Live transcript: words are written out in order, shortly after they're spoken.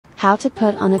How to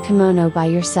put on a kimono by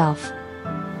yourself.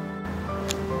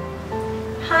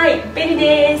 はい、ベリ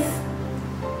です。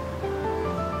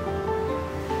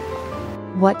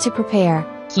What to prepare.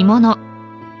 着物、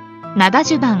長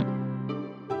襦袢、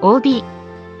帯、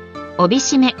帯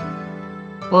締め、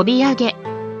帯揚げ、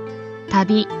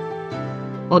tabi、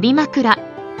帯枕、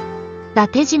伊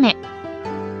達締め。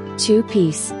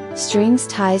2-piece, strings,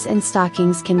 ties and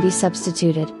stockings can be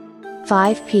substituted.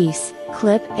 5-piece,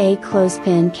 clip A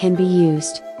clothespin can be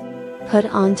used. Put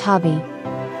on tabi.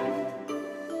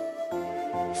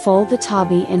 Fold the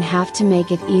tabi in half to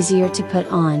make it easier to put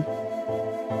on.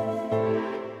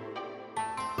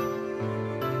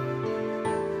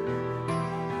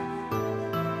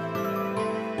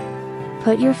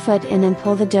 Put your foot in and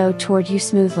pull the dough toward you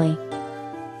smoothly.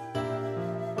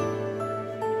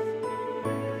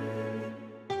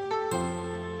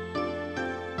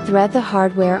 Thread the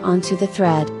hardware onto the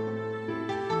thread.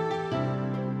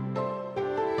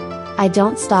 I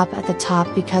don't stop at the top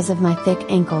because of my thick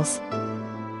ankles.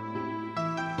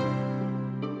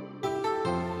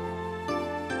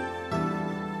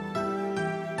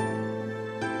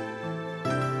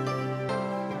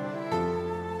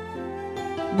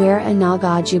 Wear A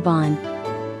Nagazyuban.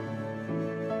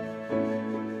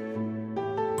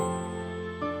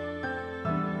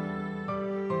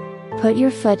 Put your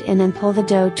foot in and pull the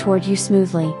dough toward you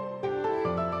smoothly.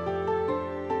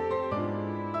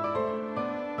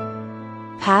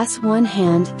 Pass one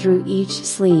hand through each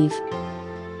sleeve.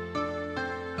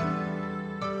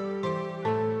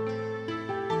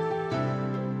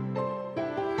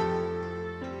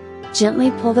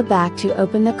 Gently pull the back to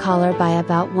open the collar by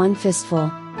about one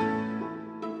fistful.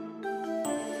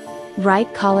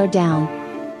 Right collar down.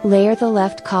 Layer the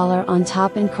left collar on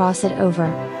top and cross it over.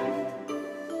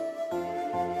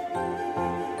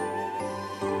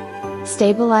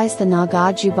 Stabilize the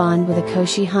Nagazyuban with a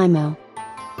koshi himo.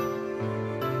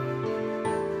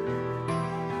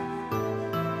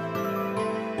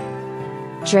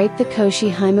 Drape the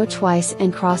koshi himo twice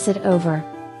and cross it over.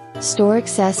 Store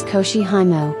excess koshi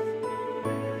himo.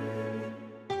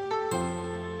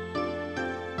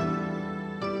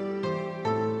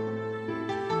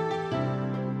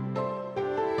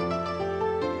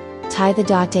 Tie the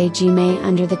tabi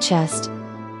under the chest.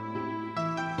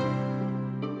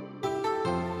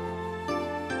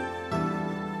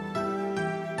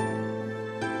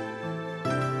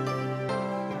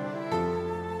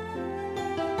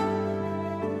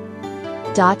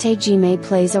 Tabi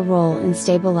plays a role in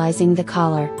stabilizing the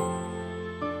collar.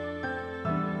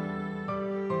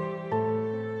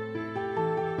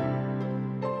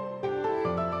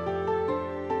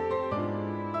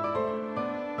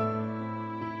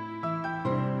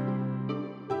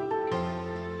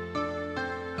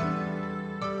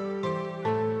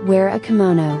 Wear a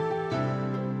kimono.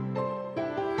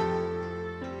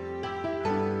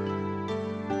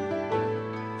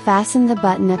 Fasten the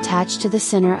button attached to the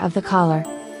center of the collar.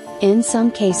 In some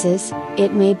cases,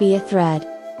 it may be a thread.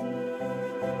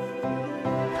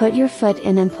 Put your foot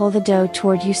in and pull the dough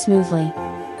toward you smoothly.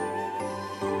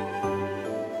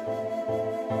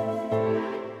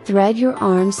 Thread your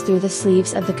arms through the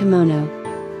sleeves of the kimono.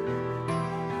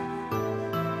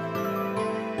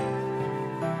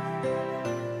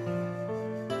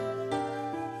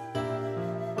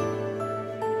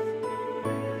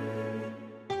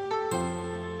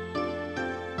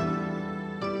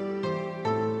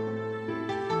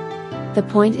 The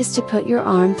point is to put your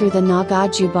arm through the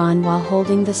Nagazyuban while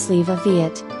holding the sleeve of the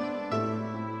it.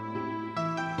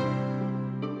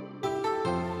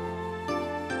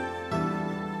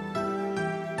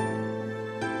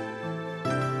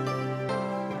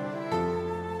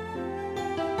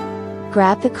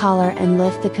 Grab the collar and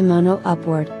lift the kimono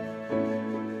upward.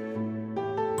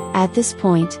 At this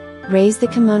point, raise the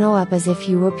kimono up as if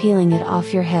you were peeling it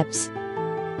off your hips.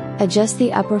 Adjust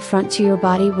the upper front to your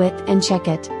body width and check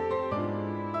it.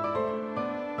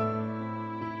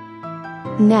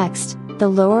 Next, the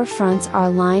lower fronts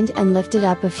are lined and lifted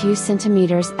up a few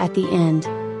centimeters at the end.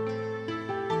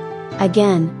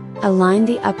 Again, align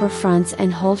the upper fronts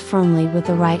and hold firmly with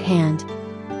the right hand.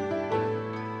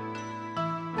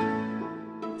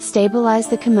 Stabilize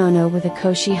the kimono with a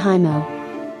koshi himo.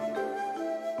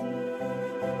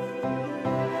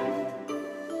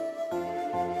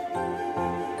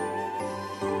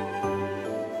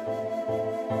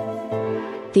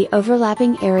 The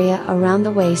overlapping area around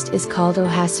the waist is called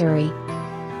ohasuri.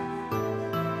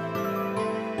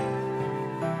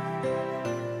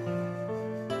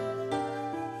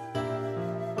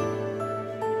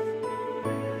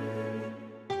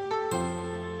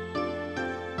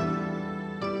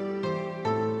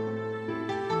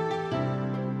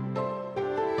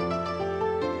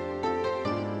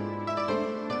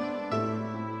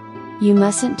 You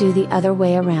mustn't do the other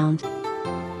way around.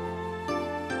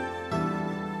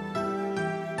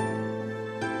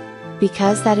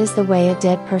 Because that is the way a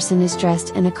dead person is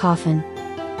dressed in a coffin.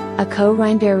 A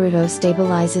ko-rinbarudo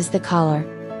stabilizes the collar.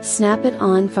 Snap it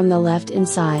on from the left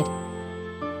inside.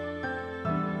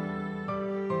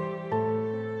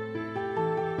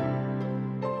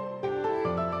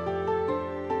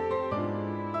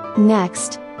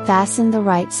 Next, fasten the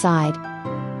right side.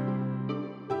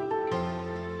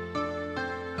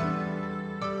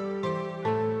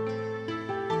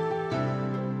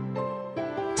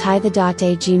 Tie the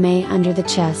date under the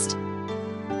chest.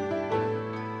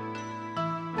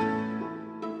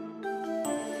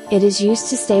 It is used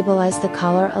to stabilize the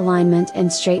collar alignment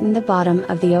and straighten the bottom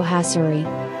of the ohasuri.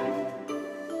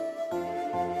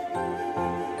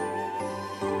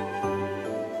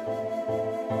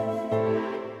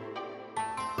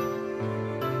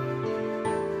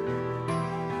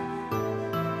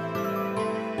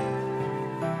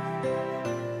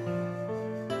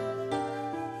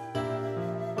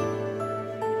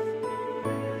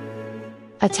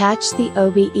 Attach the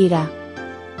obi ita.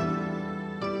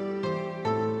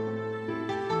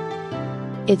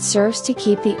 It serves to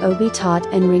keep the obi taut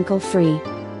and wrinkle free.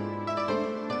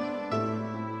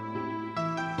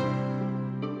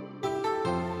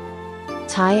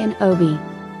 Tie an obi.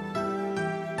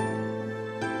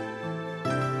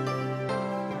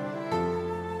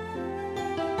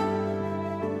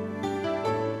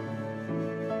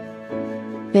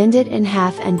 Bend it in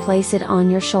half and place it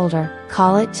on your shoulder,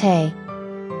 call it tae.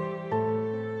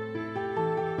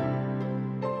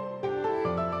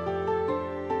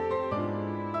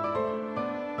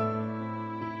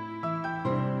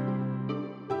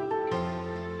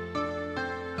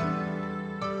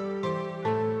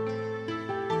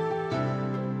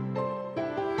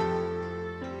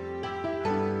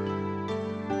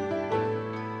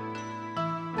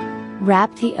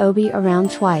 Wrap the obi around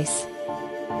twice.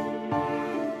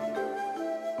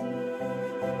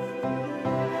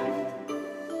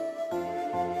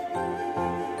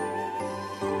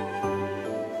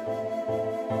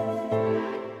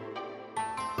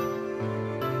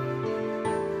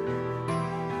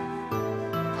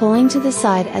 Pulling to the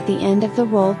side at the end of the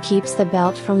roll keeps the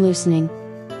belt from loosening.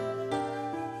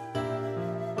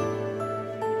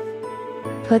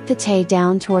 Put the tae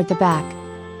down toward the back.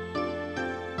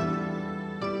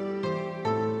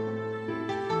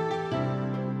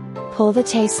 Pull the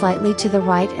tae slightly to the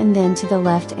right and then to the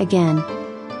left again.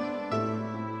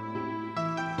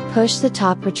 Push the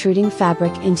top protruding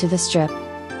fabric into the strip.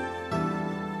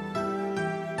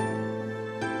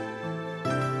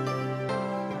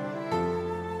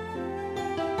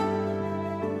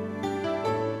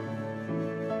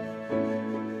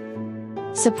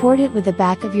 Support it with the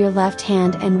back of your left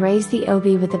hand and raise the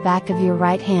obi with the back of your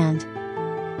right hand.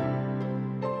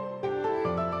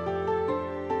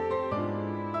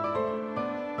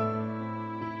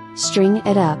 String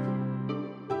it up.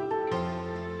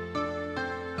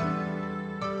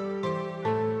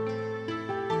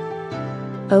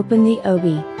 Open the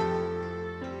obi.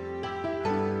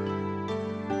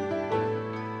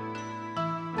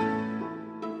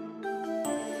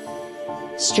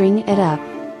 String it up.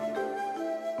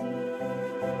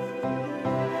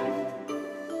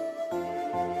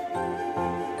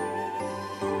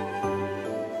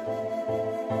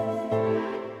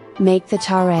 Make the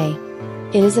tare.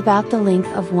 It is about the length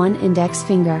of one index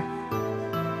finger.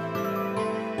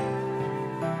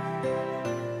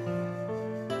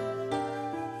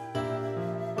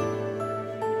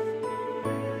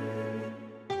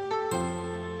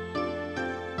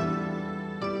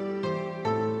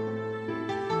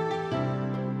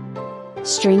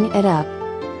 String it up.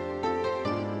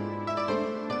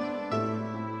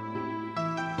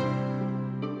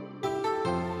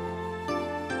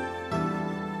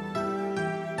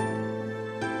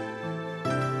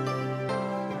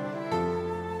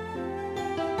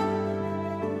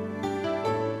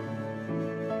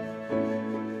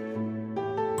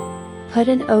 Put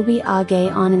an obi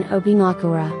age on an obi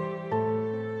makura.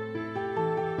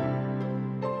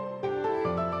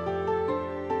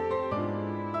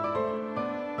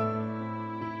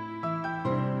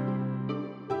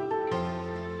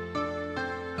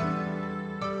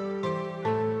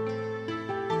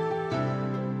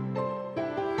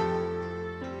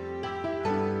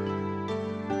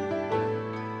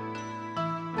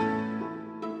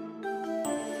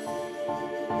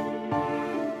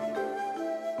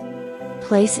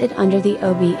 Place it under the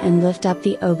obi and lift up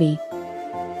the obi.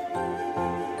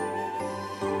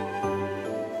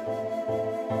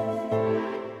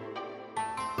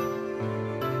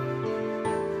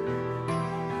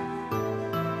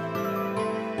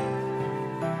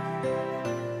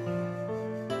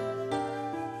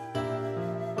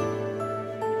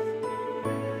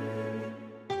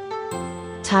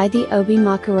 Tie the obi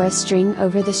makura string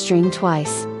over the string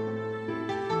twice.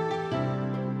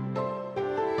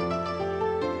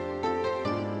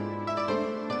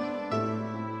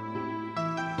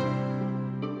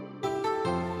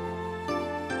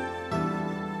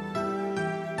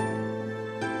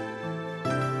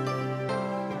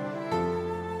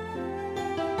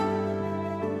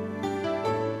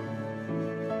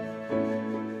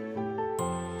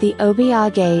 The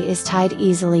obi-age is tied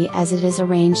easily as it is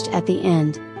arranged at the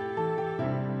end.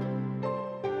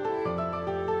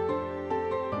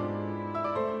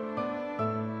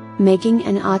 Making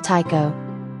an o-taiko.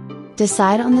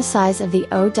 Decide on the size of the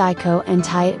o-daiko and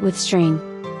tie it with string.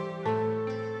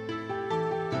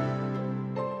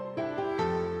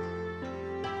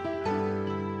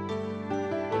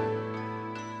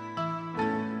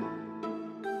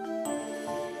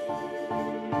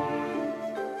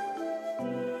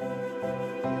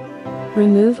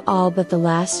 Remove all but the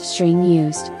last string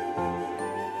used.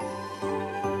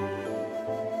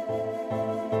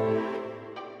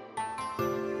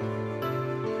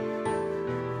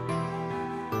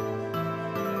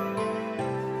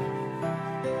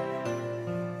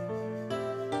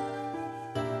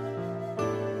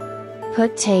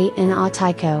 Put tie in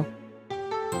o-taiko.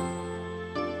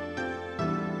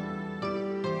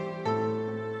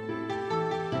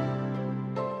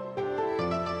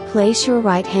 Place your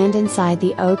right hand inside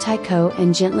the o-taiko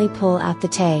and gently pull out the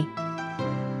tie.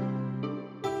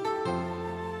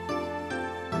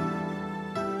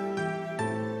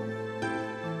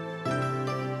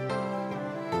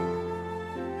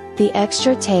 The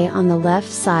extra tie on the left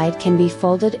side can be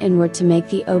folded inward to make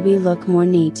the obi look more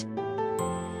neat.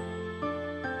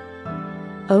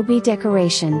 Obi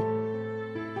decoration.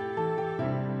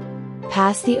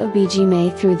 Pass the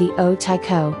obijime through the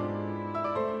o-taiko.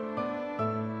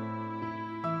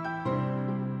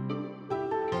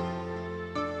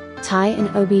 Tie an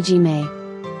obijime.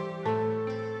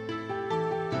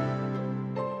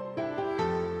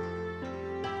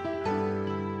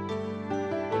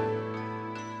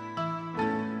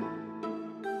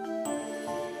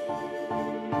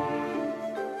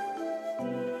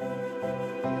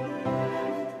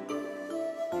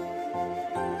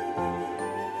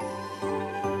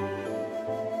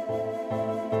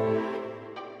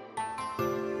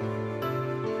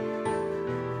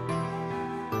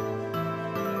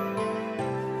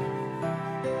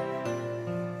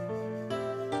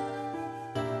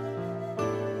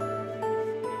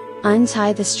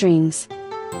 Untie the strings.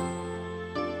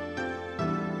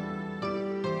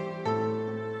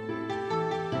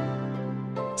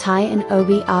 Tie an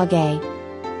obi-age.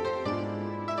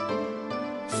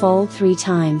 Fold 3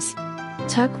 times.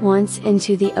 Tuck once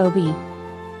into the obi.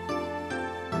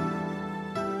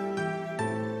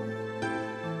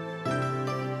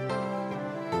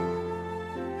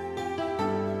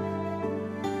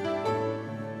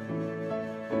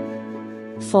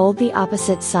 Fold the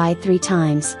opposite side 3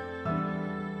 times.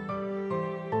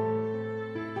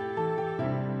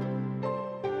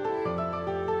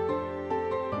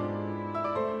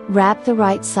 Wrap the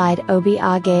right side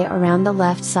obi-age around the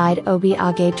left side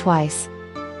obi-age twice.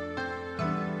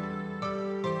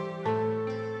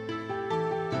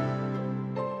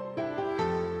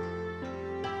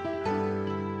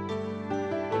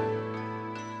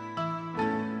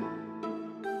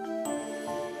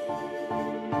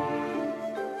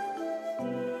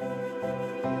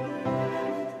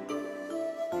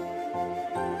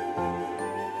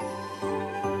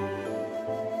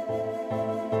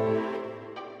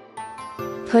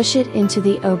 Push it into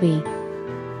the obi.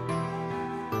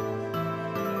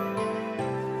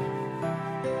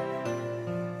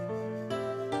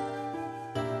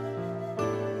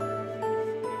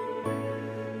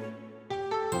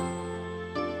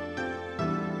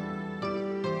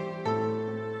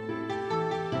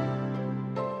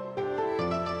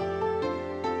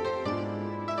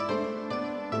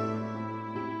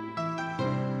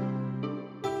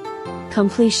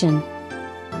 Completion.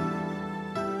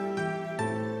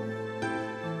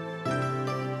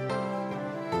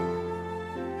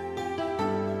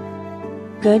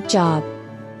 Good job!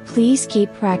 Please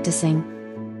keep practicing.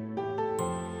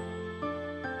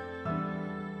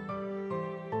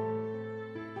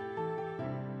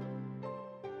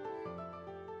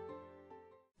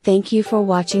 Thank you for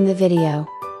watching the video.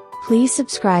 Please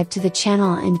subscribe to the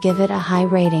channel and give it a high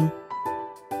rating.